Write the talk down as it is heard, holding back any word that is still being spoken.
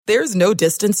There's no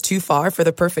distance too far for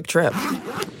the perfect trip.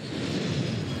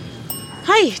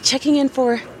 Hi, checking in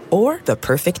for... Or the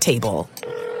perfect table.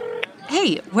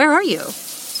 Hey, where are you?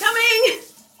 Coming!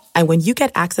 And when you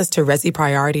get access to Resi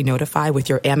Priority Notify with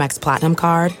your Amex Platinum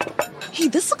card... Hey,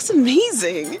 this looks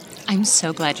amazing. I'm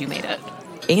so glad you made it.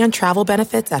 And travel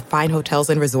benefits at fine hotels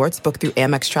and resorts booked through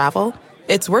Amex Travel,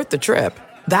 it's worth the trip.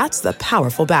 That's the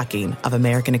powerful backing of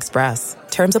American Express.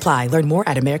 Terms apply. Learn more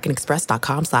at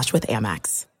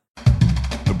americanexpress.com/withAmex.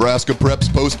 Nebraska Preps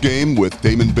postgame with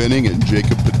Damon Benning and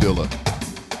Jacob Padilla.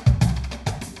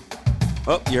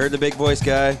 Oh, you heard the big voice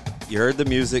guy. You heard the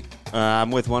music.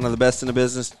 I'm with one of the best in the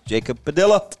business, Jacob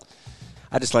Padilla.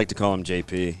 I just like to call him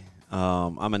JP.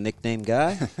 I'm a nickname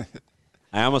guy.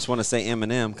 I almost want to say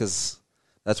Eminem because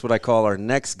that's what I call our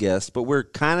next guest. But we're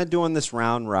kind of doing this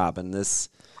round robin, this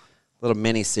little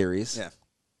mini series. Yeah.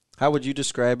 How would you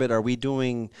describe it? Are we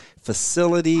doing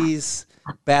facilities,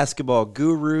 basketball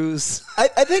gurus?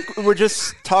 I think we're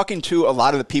just talking to a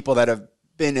lot of the people that have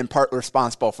been in part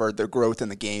responsible for their growth in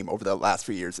the game over the last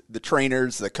few years. The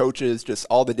trainers, the coaches, just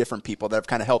all the different people that have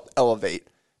kind of helped elevate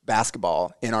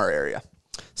basketball in our area.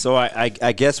 So I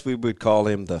guess we would call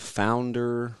him the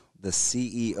founder, the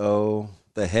CEO,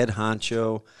 the head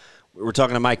honcho. We're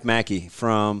talking to Mike Mackey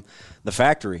from the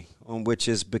Factory, which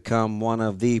has become one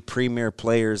of the premier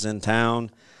players in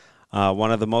town,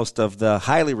 one of the most of the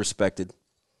highly respected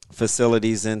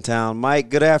facilities in town. Mike,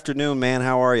 good afternoon, man.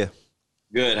 How are you?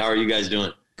 Good. How are you guys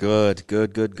doing? Good.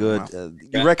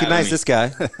 You recognize this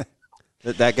guy?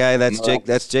 that guy? That's No. Jake.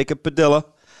 That's Jacob Padilla.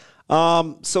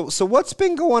 So what's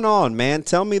been going on, man?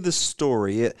 Tell me the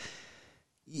story.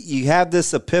 You have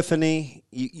this epiphany.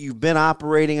 You've been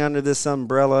operating under this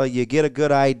umbrella. You get a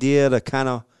good idea to kind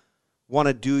of want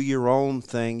to do your own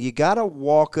thing. You got to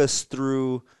walk us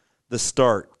through the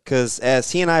start because,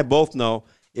 as he and I both know,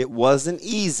 it wasn't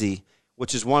easy,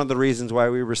 which is one of the reasons why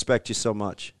we respect you so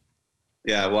much.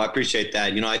 Yeah, well, I appreciate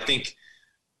that. I think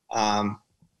I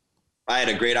had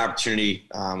a great opportunity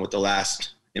with the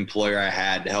last employer I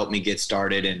had to help me get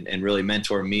started and really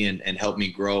mentor me and help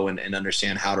me grow and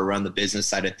understand how to run the business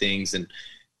side of things. And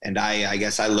I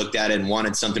guess I looked at it and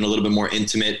wanted something a little bit more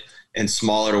intimate and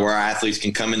smaller to where our athletes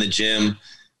can come in the gym.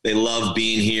 They love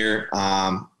being here.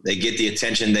 They get the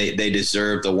attention they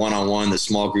deserve, the one-on-one, the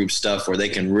small group stuff where they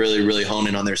can really, really hone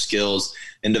in on their skills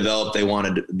and develop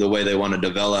the way they want to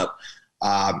develop.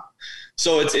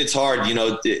 So it's hard,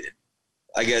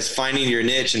 I guess finding your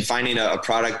niche and finding a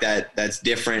product that's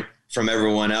different from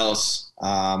everyone else,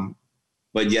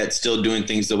 but yet still doing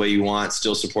things the way you want,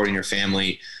 still supporting your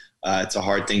family. It's a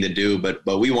hard thing to do,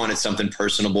 but we wanted something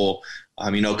personable.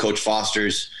 Coach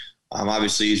Foster's,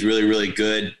 obviously he's really, really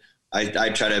good. I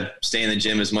try to stay in the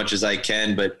gym as much as I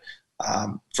can, but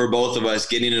for both of us,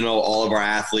 getting to know all of our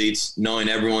athletes, knowing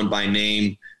everyone by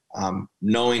name,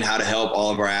 knowing how to help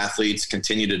all of our athletes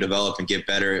continue to develop and get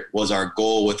better was our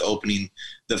goal with opening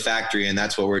the Factory, and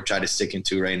that's what we're trying to stick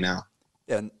into right now.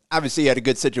 Yeah, and obviously you had a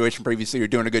good situation previously. You're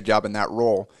doing a good job in that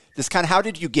role. Just kind of how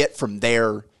did you get from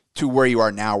there to where you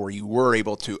are now, where you were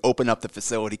able to open up the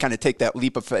facility, kind of take that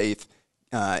leap of faith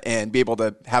and be able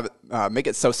to have it, make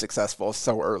it so successful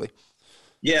so early?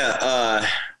 Yeah,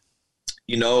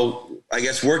 I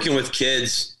guess working with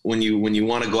kids, when you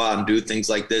want to go out and do things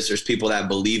like this, there's people that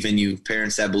believe in you,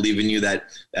 parents that believe in you that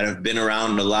have been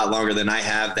around a lot longer than I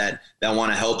have that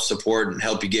want to help support and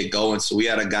help you get going. So we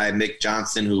had a guy, Mick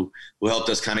Johnson, who helped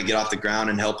us kind of get off the ground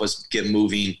and help us get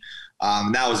moving.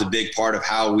 That was a big part of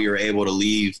how we were able to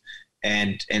leave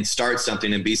and start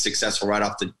something and be successful right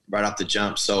off the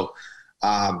jump. So,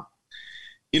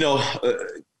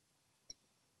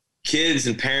 kids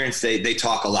and parents, they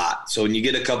talk a lot. So when you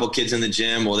get a couple kids in the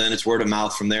gym, well, then it's word of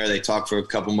mouth from there. They talk for a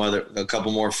couple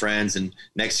more friends, and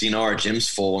next thing you know, our gym's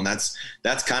full. And that's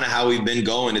kind of how we've been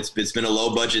going. It's been a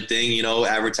low budget thing,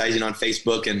 advertising on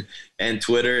Facebook and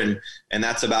Twitter, and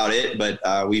that's about it. But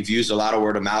we've used a lot of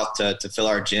word of mouth to fill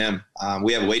our gym.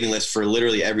 We have a waiting list for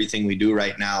literally everything we do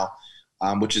right now,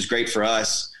 which is great for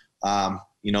us.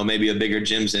 Maybe a bigger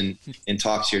gyms in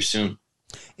talks here soon.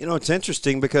 It's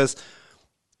interesting because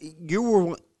you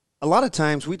were a lot of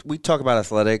times we talk about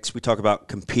athletics, we talk about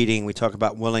competing, we talk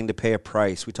about willing to pay a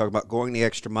price, we talk about going the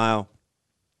extra mile.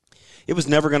 It was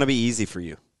never going to be easy for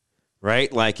you,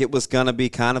 right? Like it was going to be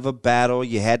kind of a battle.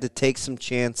 You had to take some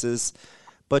chances,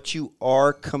 but you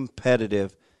are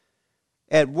competitive.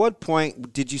 At what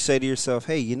point did you say to yourself,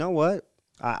 hey, you know what?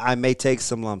 I may take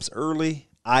some lumps early.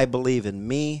 I believe in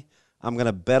me. I'm going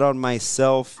to bet on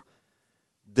myself.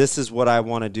 This is what I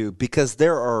want to do, because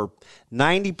there are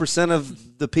 90%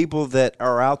 of the people that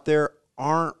are out there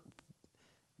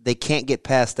they can't get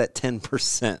past that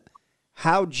 10%.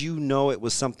 how'd you know it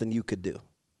was something you could do?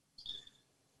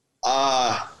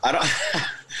 I don't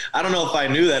I don't know if I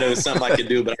knew that it was something I could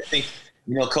do, but I think,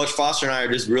 Coach Foster and I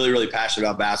are just really, really passionate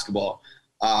about basketball.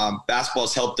 Basketball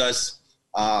has helped us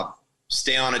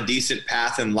stay on a decent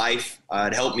path in life.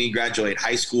 It helped me graduate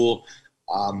high school.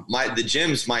 The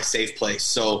gym's my safe place.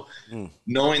 So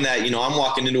knowing that, I'm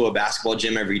walking into a basketball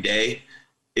gym every day,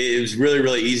 it was really,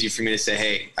 really easy for me to say,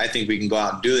 hey, I think we can go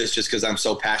out and do this just because I'm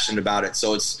so passionate about it.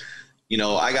 So it's,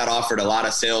 I got offered a lot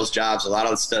of sales jobs, a lot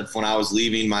of stuff when I was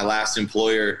leaving my last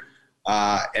employer.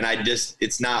 And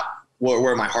it's not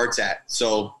where my heart's at.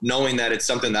 So knowing that it's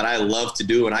something that I love to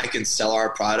do and I can sell our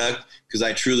product because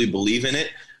I truly believe in it,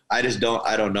 I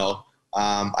don't know.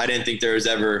 I didn't think there was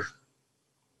ever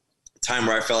a time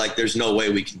where I felt like there's no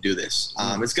way we can do this.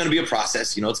 It's going to be a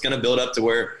process. It's going to build up to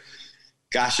where,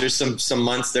 gosh, there's some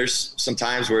months, there's some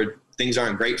times where things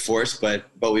aren't great for us, but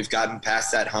we've gotten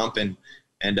past that hump and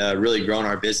really grown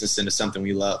our business into something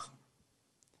we love.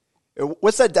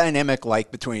 What's that dynamic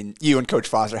like between you and Coach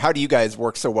Foster? How do you guys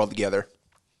work so well together?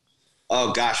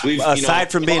 Oh gosh,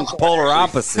 aside from being polar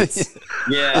opposites.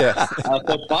 Yeah.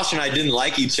 Coach Foster and I didn't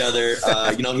like each other.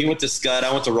 He went to Scud,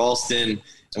 I went to Ralston,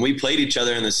 and we played each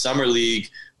other in the summer league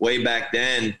way back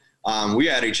then. We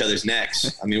were at each other's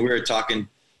necks. I mean, we were talking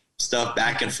stuff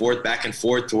back and forth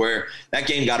to where that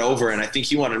game got over, and I think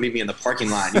he wanted to meet me in the parking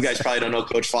lot. You guys probably don't know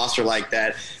Coach Foster like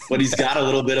that, but he's got a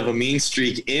little bit of a mean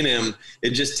streak in him.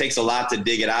 It just takes a lot to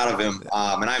dig it out of him.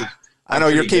 And I know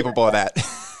you're capable of that.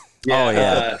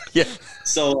 Yeah. Yeah.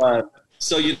 So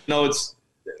it's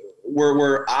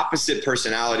we're opposite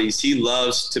personalities. He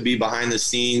loves to be behind the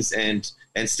scenes and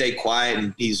stay quiet,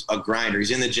 and he's a grinder. He's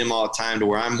in the gym all the time, to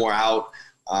where I'm more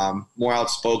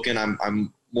outspoken.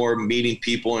 I'm more meeting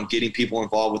people and getting people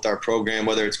involved with our program,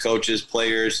 whether it's coaches,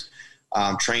 players,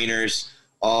 trainers,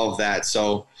 all of that.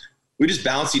 So we just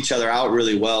balance each other out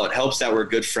really well. It helps that we're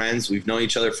good friends. We've known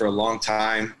each other for a long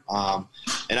time.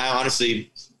 And I honestly,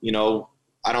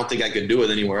 I don't think I could do it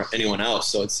with anyone else.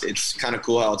 So it's kind of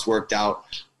cool how it's worked out.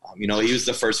 He was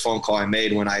the first phone call I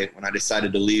made when I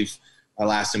decided to leave my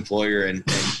last employer, and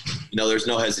there's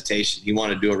no hesitation. He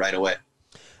wanted to do it right away.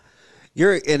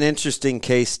 You're an interesting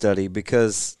case study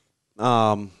because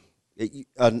another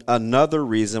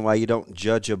reason why you don't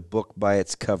judge a book by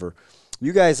its cover.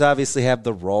 You guys obviously have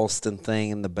the Ralston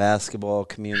thing in the basketball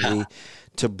community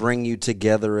to bring you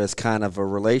together as kind of a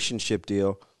relationship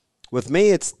deal. With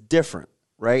me, it's different,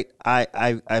 right?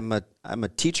 I'm a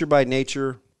teacher by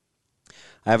nature.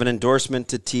 I have an endorsement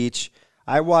to teach.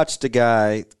 I watched a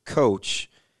guy coach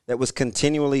that was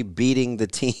continually beating the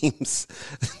teams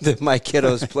that my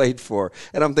kiddos played for.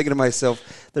 And I'm thinking to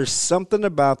myself, there's something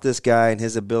about this guy and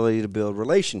his ability to build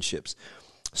relationships.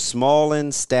 Small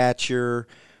in stature,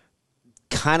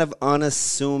 kind of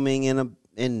unassuming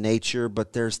in nature,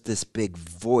 but there's this big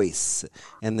voice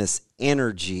and this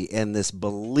energy and this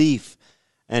belief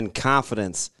and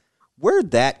confidence.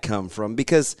 Where'd that come from?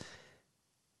 Because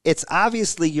it's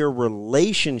obviously your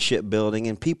relationship building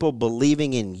and people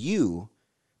believing in you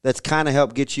that's kind of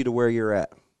helped get you to where you're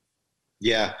at.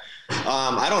 Yeah.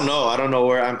 I don't know. I don't know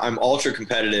where I'm ultra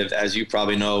competitive, as you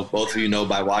probably know, both of you know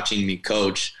by watching me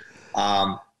coach.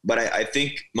 But I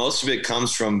think most of it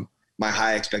comes from my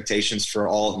high expectations for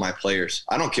all of my players.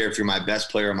 I don't care if you're my best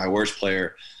player or my worst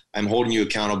player. I'm holding you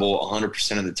accountable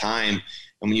 100% of the time.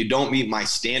 And when you don't meet my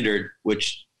standard,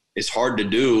 which is hard to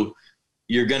do,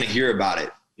 you're going to hear about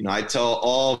it. I tell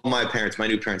all my parents, my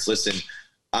new parents, listen,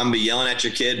 I'm going to be yelling at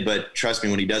your kid, but trust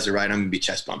me, when he does it right, I'm going to be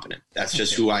chest bumping him. That's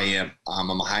just who I am. I'm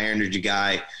a high energy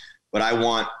guy, but I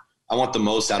want the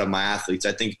most out of my athletes.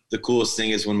 I think the coolest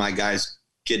thing is when my guys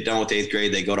get done with 8th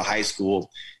grade, they go to high school,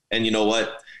 and you know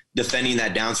what? Defending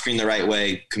that down screen the right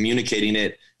way, communicating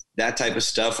it, that type of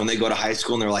stuff. When they go to high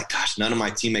school and they're like, gosh, none of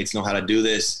my teammates know how to do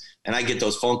this, and I get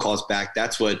those phone calls back,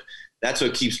 that's what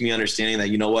keeps me understanding that,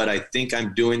 you know what, I think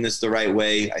I'm doing this the right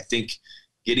way. I think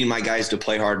getting my guys to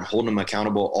play hard and holding them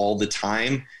accountable all the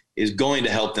time is going to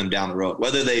help them down the road.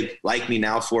 Whether they like me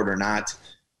now for it or not,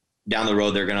 down the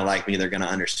road, they're going to like me. They're going to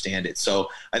understand it. So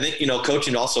I think,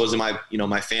 coaching also is in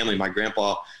my family. My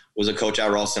grandpa was a coach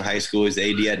at Ralston High School. He's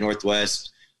the AD at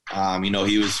Northwest.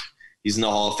 He's in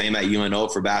the Hall of Fame at UNO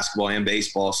for basketball and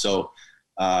baseball. So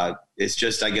it's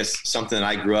just, I guess, something that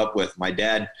I grew up with. My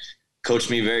dad coached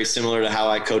me very similar to how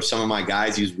I coach some of my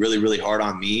guys. He was really, really hard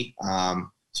on me.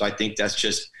 So I think that's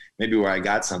just maybe where I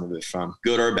got some of it from,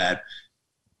 good or bad.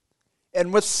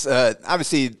 And what's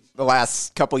obviously the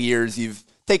last couple of years, you've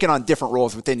taken on different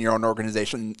roles within your own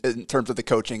organization in terms of the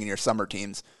coaching and your summer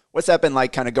teams. What's that been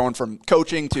like, kind of going from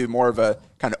coaching to more of a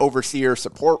kind of overseer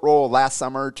support role last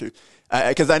summer to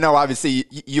Because I know obviously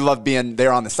you love being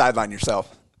there on the sideline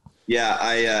yourself. Yeah,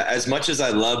 I as much as I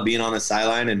love being on the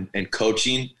sideline and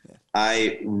coaching,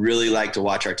 I really like to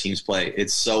watch our teams play.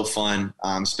 It's so fun,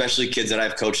 especially kids that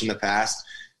I've coached in the past.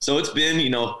 So it's been,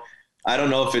 I don't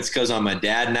know if it's because I'm a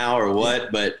dad now or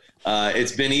what, but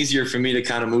it's been easier for me to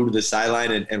kind of move to the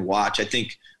sideline and watch. I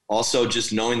think also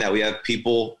just knowing that we have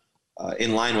people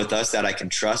in line with us that I can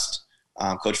trust.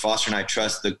 Coach Foster and I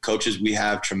trust the coaches we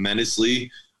have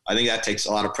tremendously. I think that takes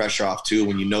a lot of pressure off too.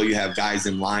 When you have guys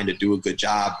in line to do a good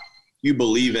job, you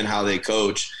believe in how they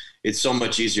coach. It's so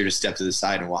much easier to step to the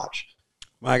side and watch.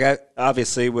 Mike,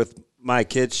 obviously with my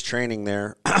kids training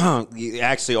there,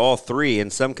 actually all three in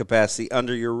some capacity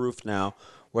under your roof now,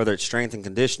 whether it's strength and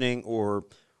conditioning or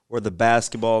the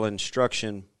basketball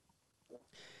instruction,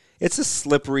 it's a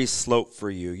slippery slope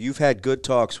for you. You've had good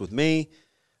talks with me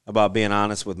about being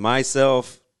honest with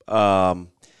myself, kind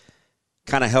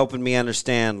of helping me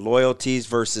understand loyalties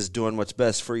versus doing what's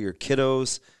best for your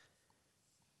kiddos.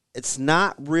 It's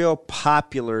not real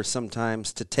popular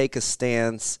sometimes to take a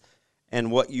stance and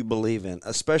what you believe in,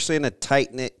 especially in a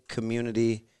tight-knit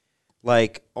community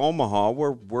like Omaha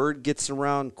where word gets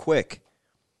around quick.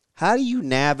 How do you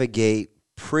navigate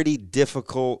pretty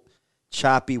difficult,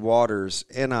 choppy waters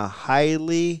in a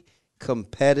highly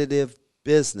competitive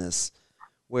business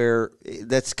where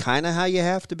that's kind of how you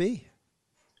have to be?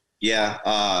 Yeah,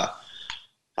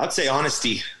 I'd say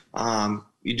honesty.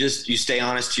 You stay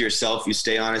honest to yourself. You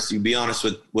stay honest. You be honest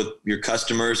with your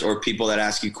customers or people that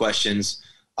ask you questions.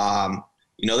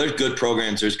 There's good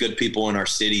programs. There's good people in our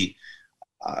city.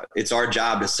 It's our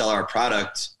job to sell our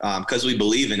product because we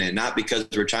believe in it, not because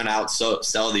we're trying to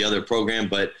outsell the other program,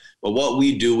 but what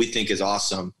we do, we think is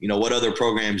awesome. What other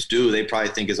programs do, they probably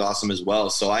think is awesome as well.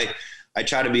 So I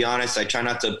try to be honest. I try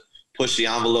not to push the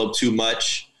envelope too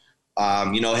much.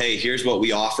 Hey, here's what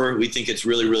we offer. We think it's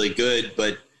really, really good,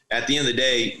 but at the end of the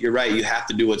day, you're right. You have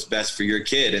to do what's best for your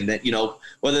kid. And that,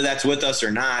 whether that's with us or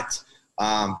not,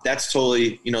 that's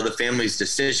totally, the family's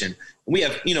decision. We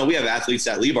have athletes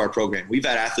that leave our program. We've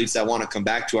had athletes that want to come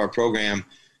back to our program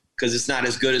because it's not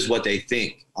as good as what they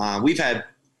think. We've had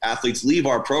athletes leave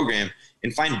our program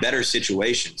and find better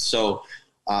situations. So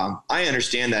I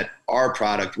understand that our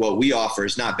product, what we offer,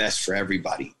 is not best for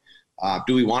everybody.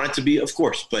 Do we want it to be? Of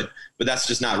course, but that's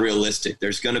just not realistic.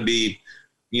 There's going to be,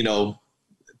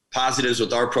 positives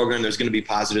with our program. There's going to be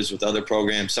positives with other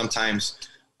programs. Sometimes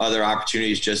other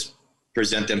opportunities just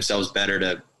present themselves better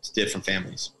to different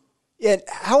families. Yeah.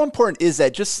 How important is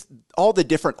that? Just all the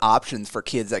different options for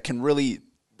kids that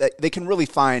they can really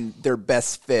find their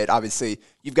best fit. Obviously,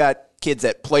 you've got kids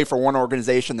that play for one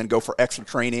organization, then go for extra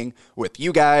training with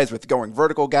you guys, with Going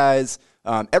Vertical guys.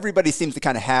 Everybody seems to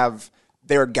kind of have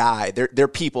their guy, their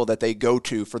people that they go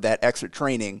to for that extra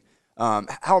training.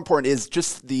 How important is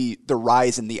just the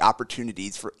rise in the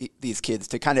opportunities for these kids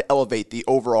to kind of elevate the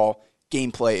overall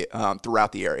gameplay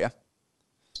throughout the area?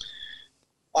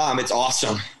 It's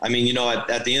awesome. I mean,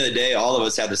 at the end of the day, all of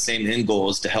us have the same end goal,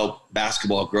 is to help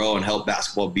basketball grow and help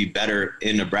basketball be better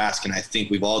in Nebraska. And I think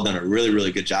we've all done a really,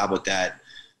 really good job with that.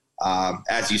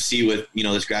 As you see with,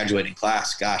 this graduating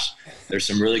class, gosh, there's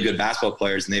some really good basketball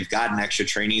players and they've gotten extra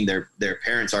training. Their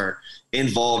parents are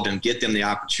involved and get them the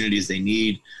opportunities they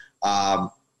need.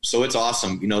 So it's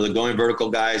awesome. The Going Vertical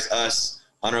guys, us,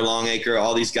 Hunter Longacre,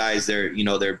 all these guys, they're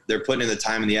putting in the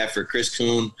time and the effort. Chris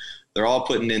Kuhn, they're all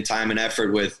putting in time and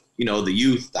effort with, the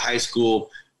youth, the high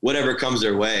school, whatever comes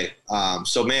their way.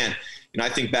 So man, I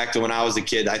think back to when I was a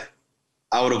kid,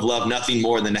 I would have loved nothing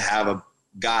more than to have a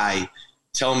guy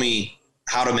tell me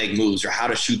how to make moves or how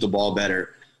to shoot the ball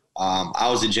better. I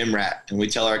was a gym rat, and we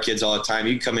tell our kids all the time,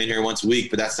 you can come in here once a week,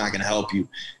 but that's not going to help you.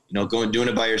 Doing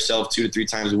it by yourself 2 to 3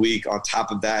 times a week on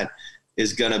top of that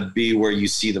is going to be where you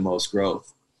see the most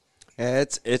growth. Yeah,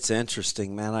 it's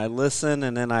interesting, man. I listen,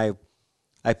 and then I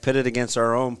pit it against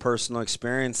our own personal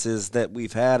experiences that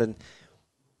we've had, and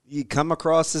you come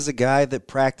across as a guy that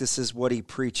practices what he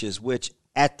preaches, which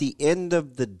at the end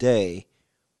of the day,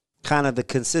 kind of the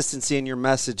consistency in your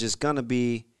message is going to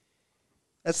be,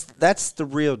 that's the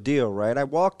real deal, right? I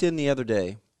walked in the other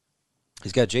day.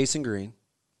 He's got Jason Green.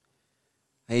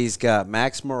 He's got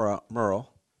Max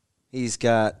Murrell. He's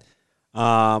got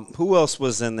who else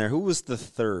was in there? Who was the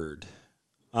third?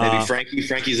 Maybe Frankie.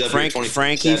 Frankie's up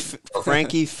Frankie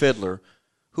Frankie Fiddler,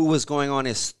 who was going on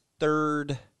his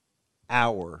third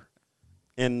hour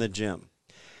in the gym.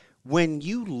 When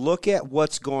you look at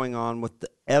what's going on with the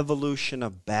evolution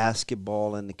of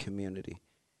basketball in the community,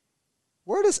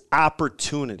 where does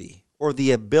opportunity or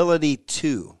the ability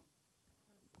to,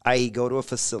 i.e. go to a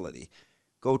facility,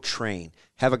 go train,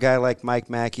 have a guy like Mike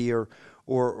Mackey or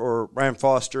or Ryan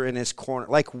Foster in his corner.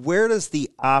 Like, where does the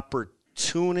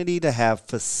opportunity to have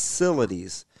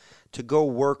facilities to go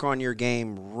work on your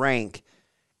game rank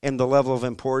in the level of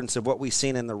importance of what we've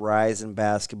seen in the rise in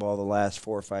basketball the last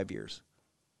 4 or 5 years?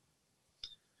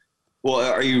 Well,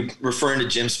 are you referring to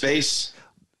gym space?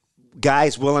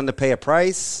 Guys willing to pay a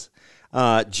price,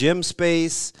 gym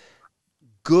space,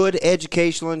 good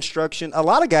educational instruction. A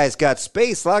lot of guys got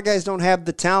space. A lot of guys don't have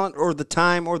the talent or the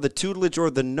time or the tutelage or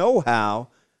the know-how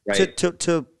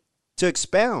to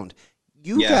expound.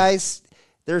 You guys,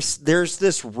 there's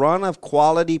this run of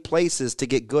quality places to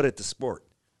get good at the sport.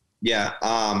 Yeah.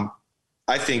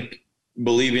 I think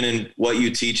believing in what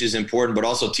you teach is important, but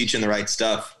also teaching the right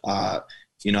stuff.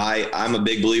 I'm a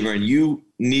big believer in you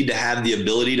need to have the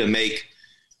ability to make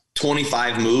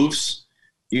 25 moves.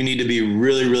 You need to be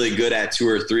really, really good at 2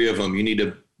 or 3 of them. You need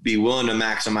to be willing to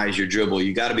maximize your dribble.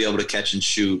 You got to be able to catch and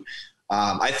shoot.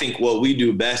 I think what we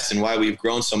do best and why we've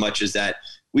grown so much is that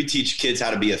we teach kids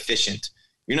how to be efficient.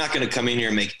 You're not going to come in here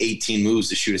and make 18 moves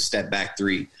to shoot a step back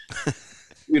 3.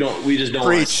 We just don't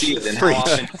want to see it. And how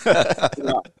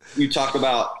often you talk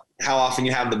about how often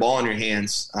you have the ball in your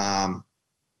hands.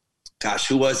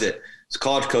 Who was it? It's a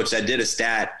college coach that did a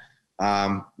stat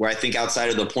where I think outside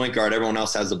of the point guard, everyone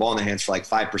else has the ball in their hands for like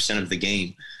 5% of the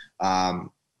game. And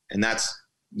that's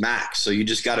max. So you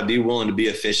just got to be willing to be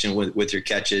efficient with your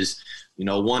catches,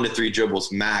 1 to 3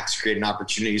 dribbles max, creating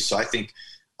opportunities. So I think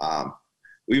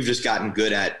we've just gotten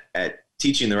good at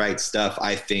teaching the right stuff.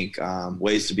 I think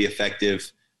ways to be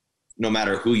effective no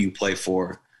matter who you play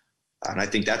for. And I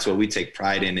think that's what we take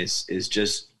pride in is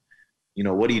just,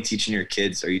 what are you teaching your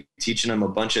kids? Are you teaching them a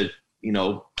bunch of,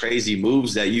 crazy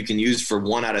moves that you can use for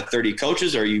 1 out of 30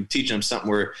 coaches? Or are you teaching them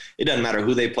something where it doesn't matter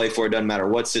who they play for, it doesn't matter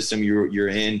what system you're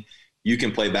in, you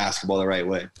can play basketball the right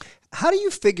way? How do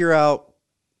you figure out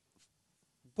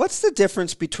what's the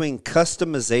difference between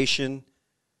customization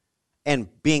and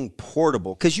being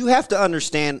portable? Because you have to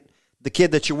understand the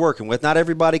kid that you're working with. Not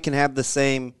everybody can have the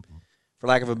same, for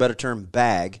lack of a better term,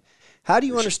 bag. How do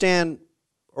you understand,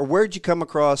 or where did you come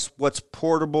across what's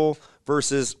portable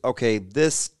versus, okay,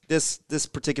 this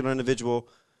particular individual,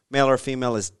 male or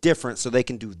female, is different, so they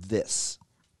can do this?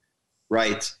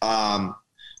 Right. I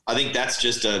think that's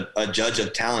just a judge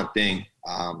of talent thing.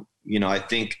 I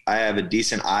think I have a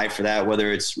decent eye for that,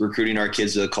 whether it's recruiting our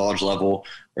kids to the college level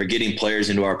or getting players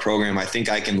into our program. I think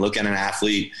I can look at an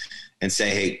athlete and say,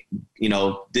 hey,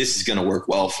 this is going to work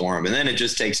well for him. And then it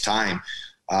just takes time.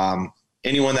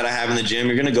 Anyone that I have in the gym,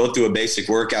 you're going to go through a basic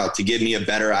workout to give me a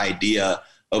better idea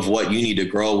of what you need to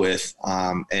grow with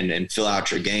and fill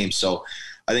out your game. So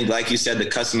I think, like you said, the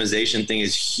customization thing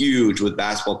is huge with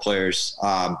basketball players.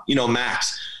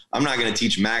 Max, I'm not going to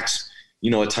teach Max, a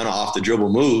ton of off the dribble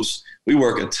moves. We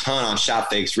work a ton on shot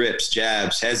fakes, rips,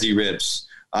 jabs, hezzy rips,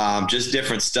 just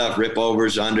different stuff, rip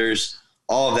overs, unders,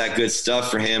 all of that good stuff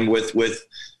for him with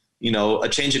a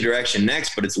change of direction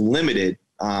next, but it's limited.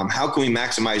 How can we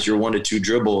maximize your 1 to 2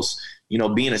 dribbles?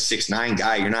 Being a 6'9"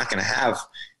 guy, you're not going to have,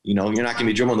 you're not going to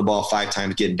be dribbling the ball 5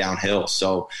 times getting downhill.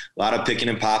 So a lot of picking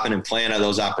and popping and playing at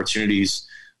those opportunities.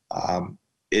 I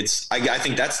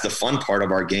think that's the fun part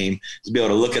of our game, is to be able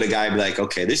to look at a guy and be like,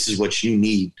 okay, this is what you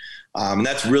need. And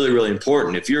that's really, really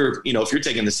important. If you're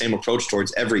taking the same approach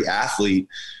towards every athlete,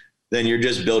 then you're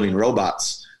just building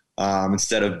robots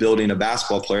instead of building a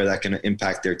basketball player that can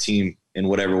impact their team in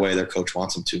whatever way their coach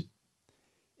wants them to.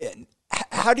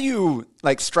 How do you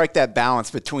strike that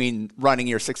balance between running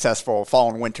your successful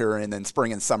fall and winter and then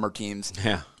spring and summer teams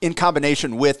in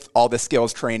combination with all the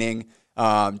skills training,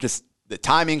 just the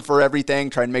timing for everything,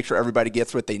 trying to make sure everybody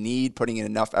gets what they need, putting in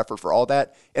enough effort for all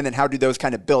that? And then how do those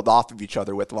kind of build off of each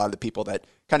other with a lot of the people that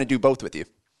kind of do both with you?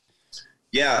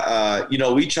 Yeah.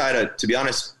 We try to be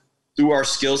honest, through our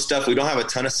skills stuff, we don't have a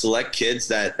ton of select kids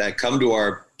that come to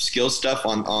our skills stuff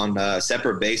on a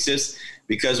separate basis,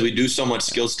 because we do so much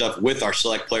skill stuff with our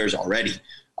select players already.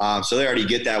 So they already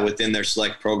get that within their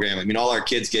select program. I mean, all our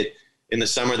kids get, in the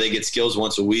summer, they get skills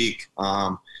once a week.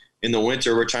 In the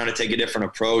winter, we're trying to take a different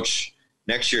approach.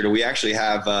 Next year, we actually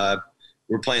have,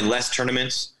 we're playing less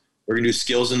tournaments. We're going to do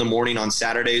skills in the morning on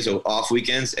Saturdays, off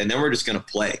weekends, and then we're just going to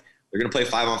play. We're going to play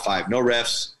 5-on-5. No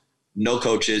refs, no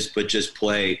coaches, but just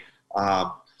play.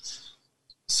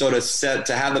 So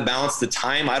to have the balance, the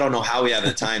time, I don't know how we have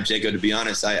the time, Jacob, to be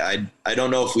honest. I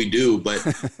don't know if we do, but,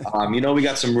 we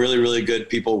got some really, really good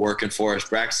people working for us.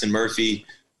 Braxton Murphy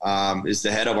is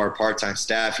the head of our part-time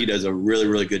staff. He does a really,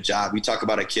 really good job. We talk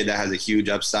about a kid that has a huge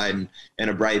upside and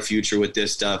a bright future with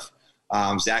this stuff.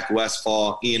 Zach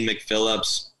Westfall, Ian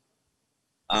McPhillips,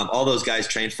 all those guys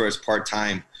train for us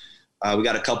part-time. We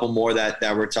got a couple more that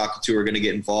we're talking to are going to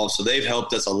get involved. So they've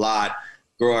helped us a lot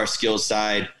grow our skills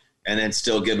side, and then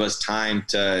still give us time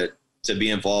to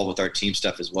be involved with our team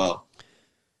stuff as well.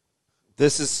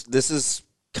 This is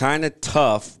kind of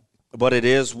tough, but it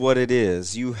is what it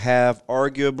is. You have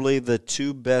arguably the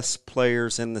two best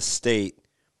players in the state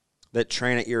that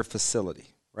train at your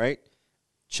facility, right?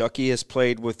 Chucky has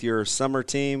played with your summer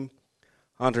team.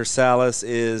 Hunter Salas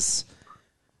is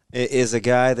a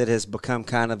guy that has become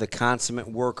kind of the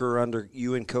consummate worker under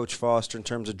you and Coach Foster in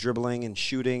terms of dribbling and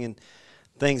shooting and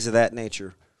things of that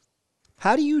nature.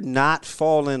 How do you not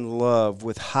fall in love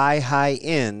with high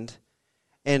end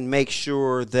and make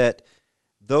sure that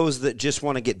those that just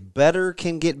want to get better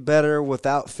can get better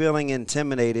without feeling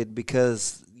intimidated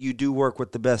because you do work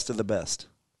with the best of the best?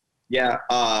 Yeah,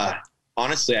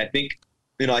 honestly, I think,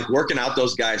 like working out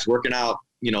those guys,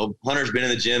 Hunter's been in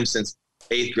the gym since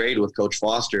 8th grade with Coach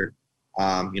Foster.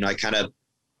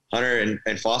 Hunter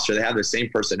and Foster, they have the same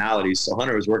personalities. So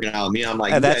Hunter was working out with me. I'm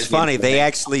like, that's funny. They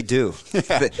actually do.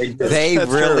 They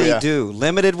really do.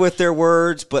 Limited with their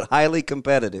words, but highly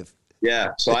competitive.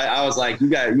 Yeah. So I was like, you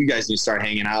guys need to start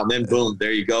hanging out. And then boom,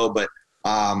 there you go. But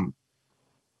I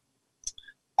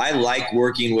like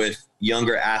working with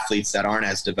younger athletes that aren't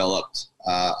as developed.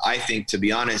 I think, to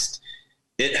be honest,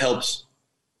 it helps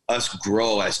us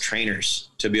grow as trainers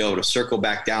to be able to circle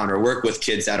back down or work with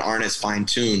kids that aren't as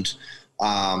fine-tuned.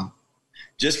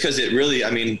 Just because it really,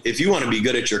 if you want to be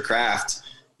good at your craft,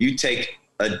 you take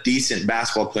a decent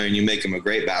basketball player and you make him a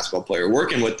great basketball player.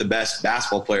 Working with the best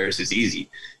basketball players is easy.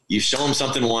 You show them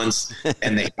something once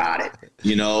and they got it,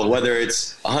 whether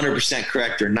it's 100%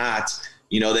 correct or not,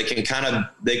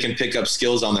 they can pick up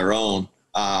skills on their own.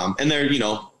 And they're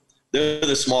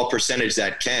the small percentage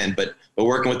that can, but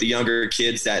working with the younger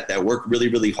kids that work really,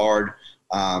 really hard,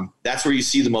 that's where you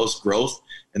see the most growth,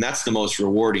 and that's the most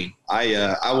rewarding.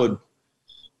 I would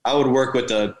work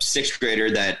with a 6th grader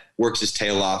that works his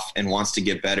tail off and wants to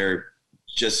get better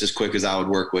just as quick as I would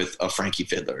work with a Frankie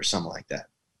Fiddler or something like that.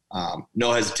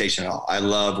 No hesitation at all. I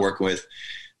love working with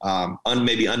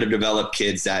maybe underdeveloped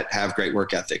kids that have great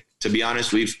work ethic. To be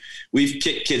honest, we've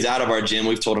kicked kids out of our gym.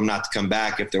 We've told them not to come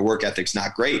back if their work ethic's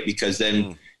not great, because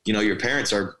then your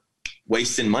parents are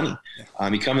wasting money.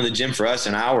 You come in the gym for us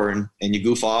an hour and you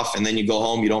goof off, and then you go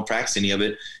home, you don't practice any of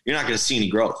it, you're not going to see any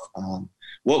growth.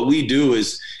 What we do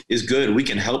is good. We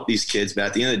can help these kids, but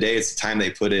at the end of the day, it's the time they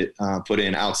put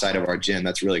in outside of our gym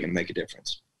that's really going to make a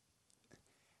difference.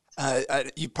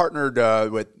 You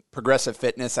partnered with Progressive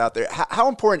Fitness out there. How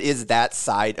important is that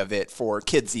side of it for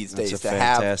kids these days to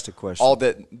have all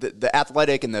the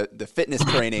athletic and the fitness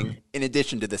training in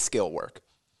addition to the skill work?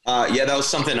 Yeah, that was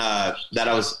something that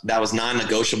was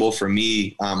non-negotiable for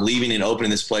me. Leaving and opening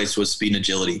this place was speed and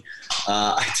agility.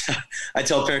 I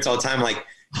tell parents all the time, like,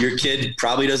 your kid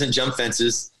probably doesn't jump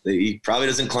fences. He probably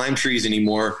doesn't climb trees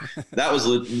anymore. That was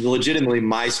legitimately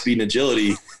my speed and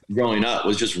agility growing up,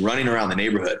 was just running around the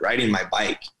neighborhood, riding my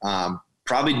bike,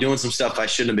 probably doing some stuff I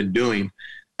shouldn't have been doing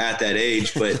at that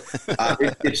age. But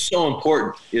it's so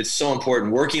important. It's so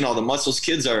important. Working all the muscles.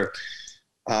 Kids are,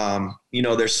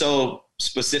 they're so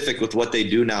specific with what they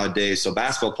do nowadays. So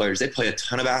basketball players, they play a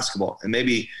ton of basketball and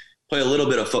maybe play a little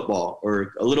bit of football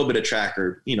or a little bit of track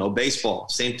or, baseball.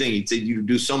 Same thing. You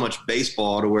do so much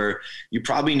baseball to where you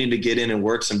probably need to get in and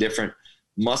work some different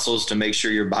muscles to make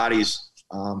sure your body's,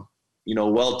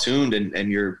 well tuned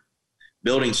and you're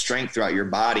building strength throughout your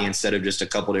body instead of just a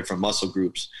couple different muscle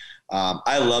groups.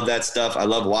 I love that stuff. I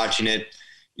love watching it.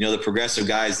 The Progressive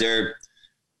guys, they're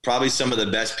probably some of the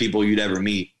best people you'd ever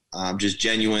meet. Just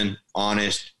genuine,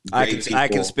 honest, great people. I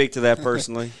can speak to that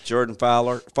personally. Jordan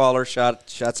Fowler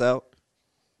shots out.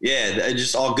 Yeah,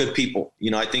 just all good people.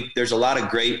 I think there's a lot of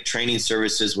great training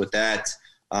services with that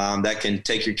can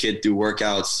take your kid through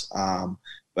workouts.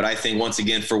 But I think, once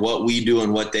again, for what we do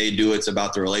and what they do, it's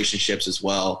about the relationships as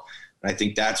well. And I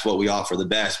think that's what we offer the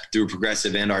best through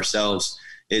Progressive and ourselves,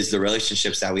 is the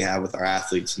relationships that we have with our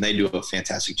athletes, and they do a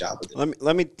fantastic job with it.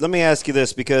 Let me ask you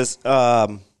this, because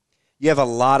you have a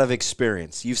lot of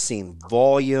experience. You've seen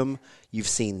volume, you've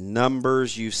seen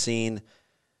numbers, you've seen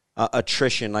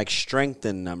attrition, like strength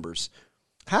in numbers.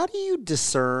 How do you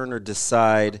discern or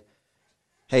decide,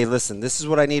 hey, listen, this is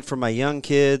what I need for my young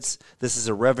kids. This is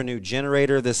a revenue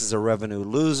generator. This is a revenue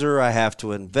loser. I have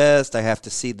to invest. I have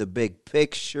to see the big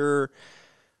picture.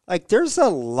 Like, there's a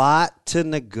lot to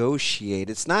negotiate.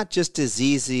 It's not just as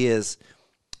easy as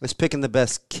picking the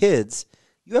best kids.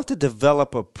 You have to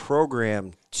develop a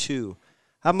program too.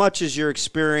 How much has your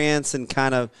experience and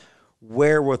kind of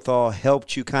wherewithal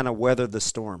helped you kind of weather the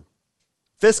storm?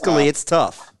 Fiscally, it's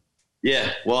tough.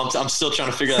 Yeah, well, I'm still trying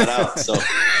to figure that out. So,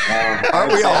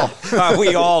 aren't we all?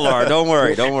 We all are. Don't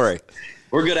worry.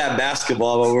 we're good at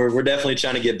basketball, but we're definitely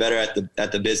trying to get better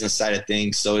at the business side of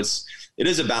things. So it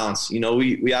is a balance. You know,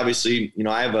 we obviously, you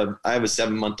know, I have a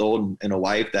 7-month-old and a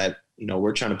wife that, you know,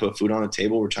 we're trying to put food on the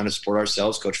table. We're trying to support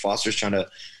ourselves. Coach Foster's trying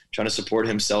to support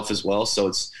himself as well. So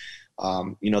it's,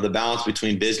 you know, the balance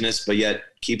between business, but yet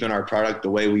keeping our product the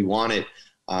way we want it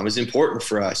is important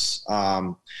for us.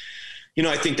 You know,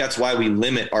 I think that's why we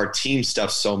limit our team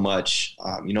stuff so much.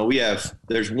 You know,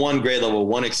 there's one grade level,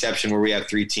 one exception where we have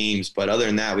 3 teams, but other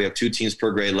than that, we have 2 teams per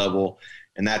grade level,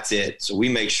 and that's it. So we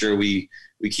make sure we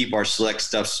keep our select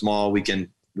stuff small. We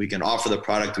can offer the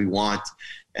product we want.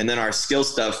 And then our skill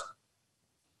stuff,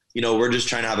 you know, we're just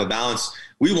trying to have a balance.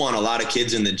 We want a lot of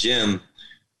kids in the gym,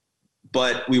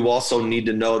 but we also need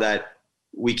to know that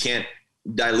we can't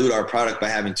dilute our product by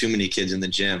having too many kids in the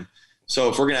gym. So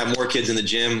if we're going to have more kids in the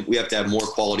gym, we have to have more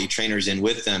quality trainers in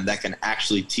with them that can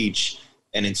actually teach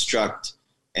and instruct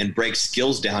and break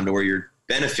skills down to where you're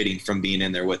benefiting from being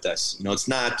in there with us. You know, it's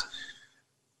not,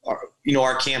 you know,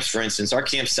 our camps, for instance, our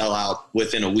camps sell out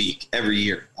within a week every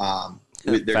year.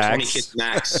 They're 20 kids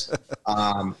max.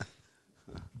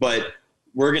 But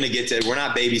we're going to we're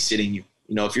not babysitting you.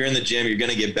 You know, if you're in the gym, you're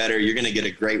going to get better. You're going to get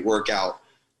a great workout.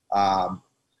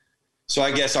 So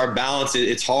I guess our balance,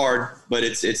 it's hard, but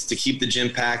it's to keep the gym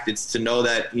packed. It's to know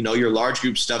that, you know, your large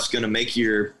group stuff's going to make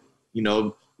your, you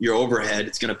know, your overhead.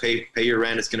 It's going to pay your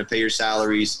rent. It's going to pay your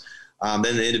salaries. Then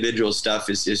the individual stuff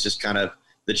is just kind of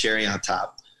the cherry on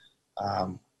top.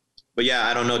 But yeah,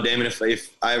 I don't know, Damon,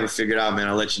 if I ever figure it out, man,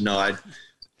 I'll let you know. I'd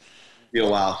be a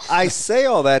while. I say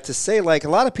all that to say, like, a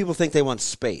lot of people think they want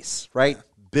space, right?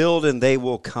 Build and they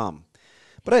will come.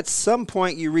 But at some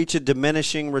point you reach a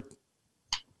diminishing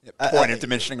point of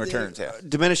diminishing returns, yeah.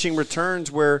 Diminishing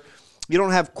returns where you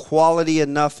don't have quality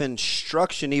enough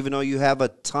instruction, even though you have a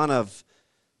ton of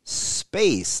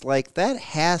space. Like, that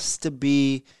has to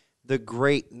be the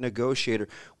great negotiator.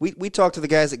 We talked to the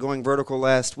guys at Going Vertical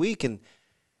last week, and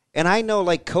I know,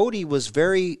 like, Cody was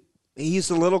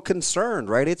he's a little concerned,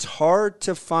 right? It's hard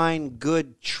to find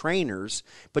good trainers,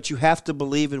 but you have to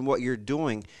believe in what you're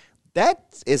doing.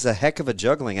 That is a heck of a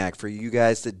juggling act for you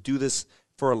guys to do this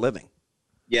for a living.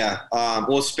 Yeah.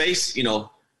 Well, space, you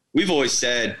know, we've always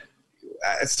said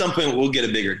at some point we'll get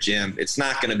a bigger gym. It's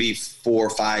not going to be 4,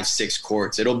 5, 6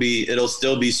 courts. It'll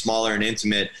still be smaller and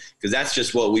intimate because that's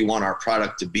just what we want our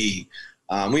product to be.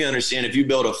 We understand if you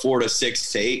build a 4 to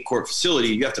 6 to 8 court facility,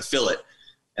 you have to fill it.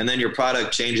 And then your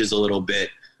product changes a little bit.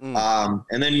 And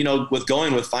then, you know, with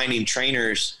finding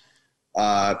trainers,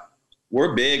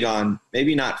 we're big on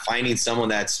maybe not finding someone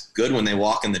that's good when they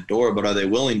walk in the door, but are they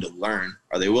willing to learn?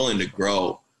 Are they willing to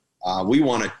grow? We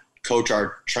want to coach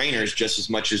our trainers just as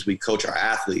much as we coach our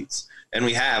athletes. And I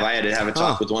had to have a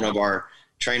talk with one of our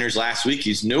trainers last week.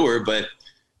 He's newer, but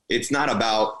it's not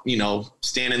about, you know,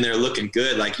 standing there looking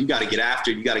good. Like, you got to get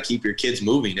after it. You got to keep your kids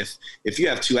moving. If you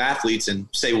have 2 athletes and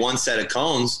say 1 set of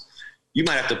cones, you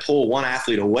might have to pull 1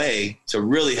 athlete away to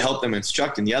really help them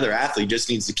instruct, and the other athlete just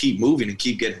needs to keep moving and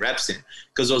keep getting reps in,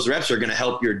 because those reps are going to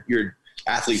help your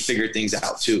athlete figure things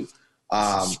out too.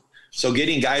 So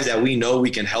getting guys that we know we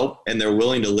can help and they're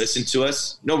willing to listen to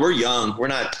us. No, we're young. We're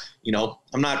not, you know,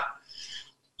 I'm not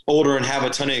older and have a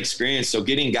ton of experience. So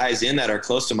getting guys in that are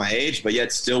close to my age, but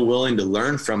yet still willing to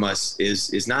learn from us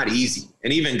is not easy.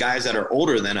 And even guys that are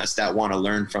older than us that want to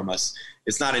learn from us,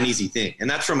 it's not an easy thing. And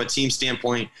that's from a team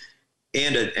standpoint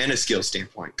and a skill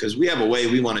standpoint, because we have a way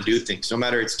we want to do things. No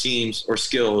matter it's teams or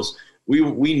skills,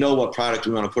 we know what product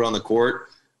we want to put on the court.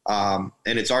 And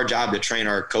it's our job to train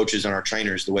our coaches and our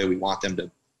trainers the way we want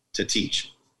them to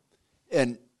teach.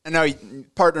 And I know you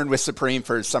partnered with Supreme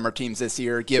for summer teams this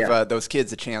year. Give those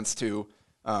kids a chance to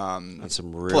on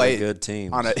some really play good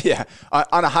teams on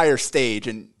a higher stage.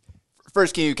 And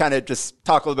first, can you kind of just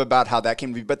talk a little bit about how that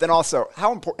can be? But then also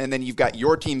how important. And then you've got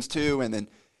your teams too. And then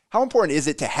how important is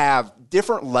it to have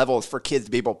different levels for kids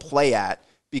to be able to play at?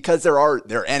 Because there are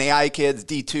NAI kids,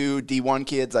 D2, D1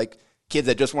 kids, like kids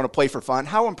that just want to play for fun.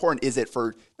 How important is it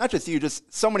for not just you,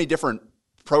 just so many different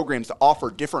programs to offer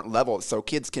different levels so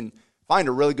kids can find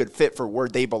a really good fit for where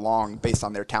they belong based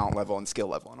on their talent level and skill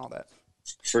level and all that?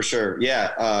 For sure.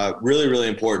 Yeah. Really, really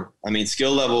important. I mean,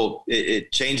 skill level,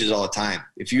 it changes all the time.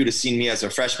 If you would have seen me as a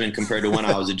freshman compared to when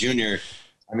I was a junior,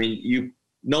 I mean,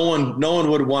 no one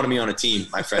would have wanted me on a team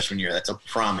my freshman year. That's a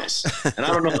promise. And I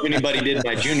don't know if anybody did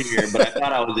my junior year, but I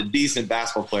thought I was a decent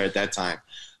basketball player at that time.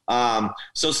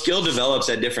 So skill develops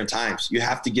at different times. You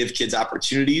have to give kids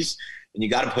opportunities, and you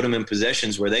got to put them in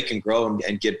positions where they can grow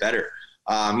and get better.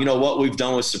 You know, what we've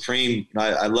done with Supreme,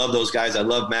 I love those guys. I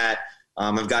love Matt.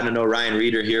 I've gotten to know Ryan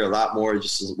Reeder here a lot more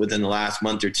just within the last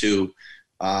month or two.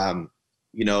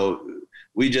 You know,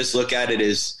 we just look at it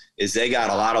as is they got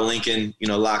a lot of Lincoln,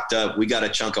 locked up. We got a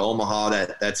chunk of Omaha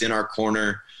that's in our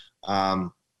corner.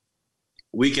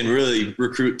 We can really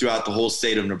recruit throughout the whole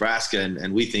state of Nebraska,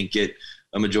 and we think get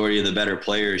a majority of the better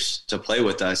players to play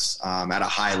with us at a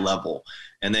high level.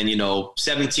 And then,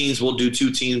 17s, we'll do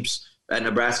 2 teams at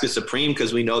Nebraska Supreme,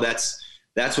 because we know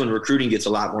that's when recruiting gets a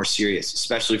lot more serious,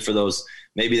 especially for those,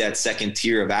 maybe that second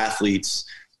tier of athletes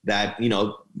that,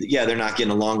 they're not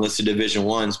getting a long list of Division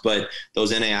I's, but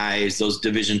those NAIAs, those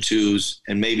Division IIs,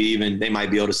 and maybe even they might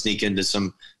be able to sneak into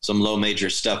some low major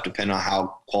stuff depending on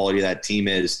how quality that team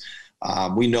is.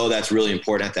 We know that's really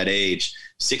important at that age.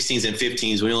 16s and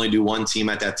 15s, we only do 1 team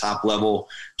at that top level,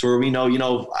 to where we know,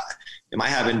 am I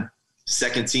having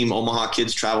second team Omaha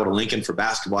kids travel to Lincoln for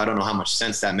basketball? I don't know how much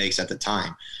sense that makes at the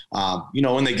time.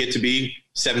 When they get to be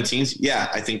 17s, yeah,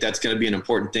 I think that's going to be an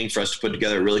important thing for us to put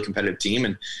together a really competitive team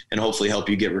and hopefully help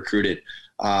you get recruited.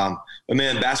 But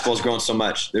man, basketball has grown so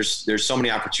much. There's so many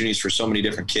opportunities for so many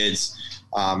different kids.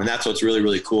 And that's what's really,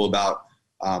 really cool about,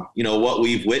 what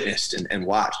we've witnessed and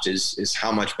watched is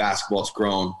how much basketball's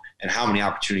grown and how many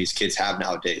opportunities kids have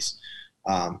nowadays.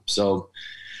 So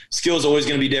skill is always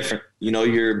going to be different.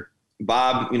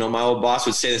 Bob, my old boss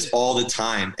would say this all the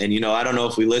time. And, I don't know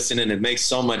if we listen and it makes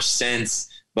so much sense,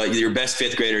 but your best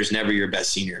 5th grader is never your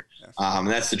best senior. And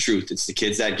that's the truth. It's the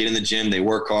kids that get in the gym, they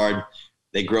work hard,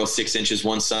 they grow 6 inches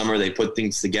one summer, they put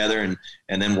things together,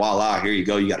 and then voila, here you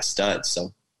go, you got a stud.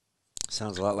 So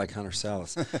sounds a lot like Hunter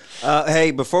Salas. Hey,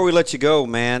 before we let you go,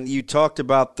 man, you talked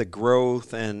about the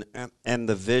growth and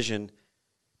the vision.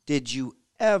 Did you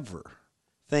ever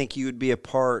think you would be a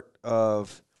part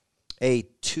of a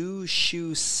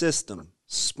 2-shoe system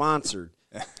sponsored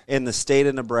in the state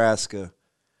of Nebraska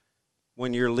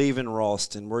when you're leaving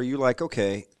Ralston, where you're like,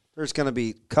 okay, there's going to be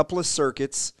a couple of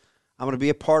circuits. I'm going to be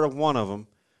a part of one of them.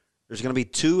 There's going to be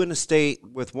 2 in the state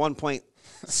with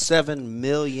 1.7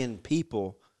 million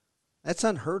people. That's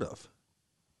unheard of.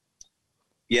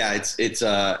 Yeah, it's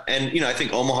and I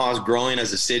think Omaha is growing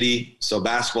as a city, so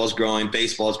basketball is growing,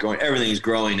 baseball is growing, everything's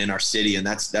growing in our city, and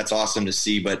that's awesome to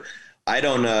see. But I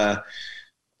don't.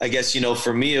 I guess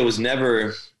for me, it was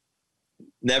never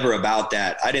about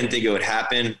that. I didn't think it would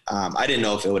happen. I didn't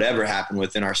know if it would ever happen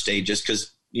within our state, just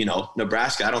because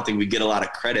Nebraska. I don't think we get a lot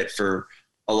of credit for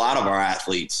a lot of our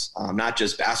athletes, not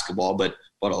just basketball, but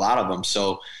a lot of them.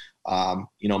 So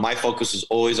my focus is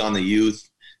always on the youth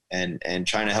and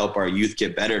trying to help our youth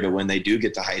get better to when they do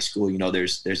get to high school.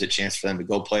 There's a chance for them to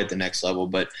go play at the next level.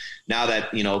 But now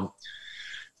that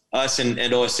us and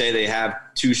OSA, they have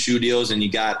 2 shoe deals, and you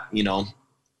got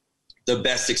the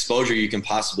best exposure you can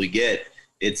possibly get.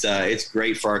 It's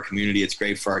great for our community. It's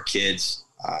great for our kids.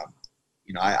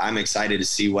 I'm excited to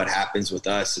see what happens with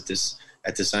us at this.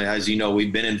 As you know,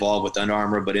 we've been involved with Under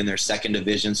Armour, but in their 2nd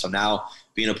division. So now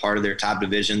being a part of their top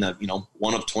division,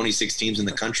 one of 26 teams in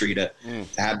the country to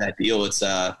have that deal, it's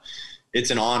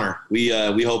an honor. We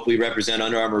hope we represent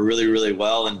Under Armour really, really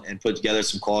well and put together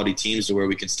some quality teams to where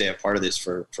we can stay a part of this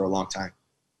for a long time.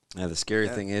 Yeah, the scary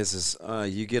thing is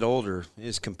you get older, you're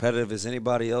as competitive as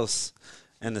anybody else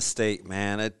in the state,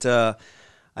 man. I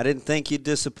didn't think you'd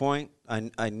disappoint.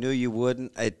 I knew you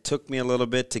wouldn't. It took me a little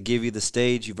bit to give you the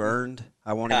stage you've earned.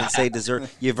 I won't even say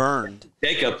deserve. You've earned.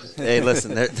 Jacob. Hey,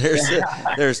 listen,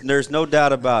 there's no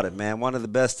doubt about it, man. One of the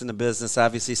best in the business.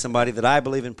 Obviously, somebody that I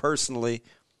believe in personally,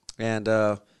 and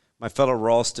my fellow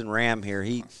Ralston Ram here,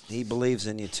 he believes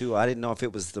in you too. I didn't know if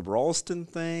it was the Ralston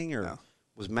thing or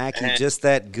was Mackey just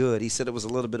that good. He said it was a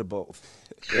little bit of both.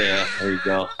 Yeah, there you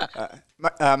go.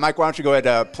 Mike, why don't you go ahead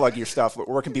and plug your stuff?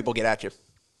 Where can people get at you?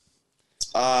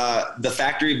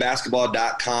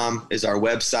 TheFactoryBasketball.com is our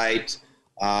website.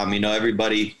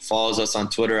 Everybody follows us on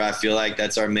Twitter. I feel like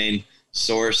that's our main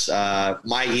source.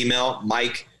 My email,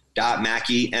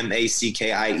 mike.mackie,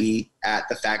 MACKIE,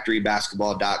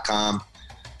 @TheFactoryBasketball.com.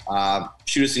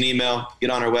 Shoot us an email, get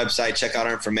on our website, check out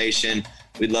our information.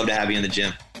 We'd love to have you in the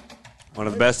gym. One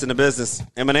of the best in the business.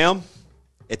 Eminem,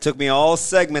 it took me all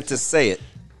segment to say it,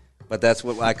 but that's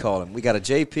what I call him. We got a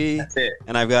JP,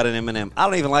 and I've got an Eminem. I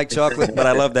don't even like chocolate, but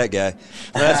I love that guy.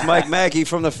 That's Mike Mackey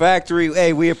from The Factory.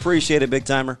 Hey, we appreciate it, big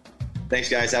timer. Thanks,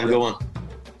 guys. Have a good one.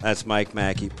 That's Mike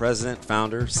Mackey, president,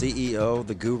 founder, CEO,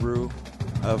 the guru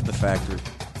of The Factory.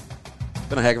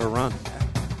 Been a heck of a run.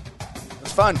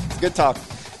 It's fun. It's good talk.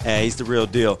 Yeah, he's the real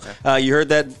deal. You heard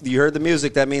that? You heard the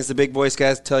music. That means the big boys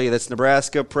guys tell you that's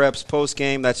Nebraska Preps post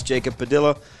game. That's Jacob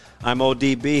Padilla. I'm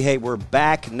ODB. Hey, we're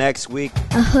back next week.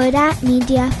 A Huda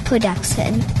Media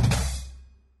Production.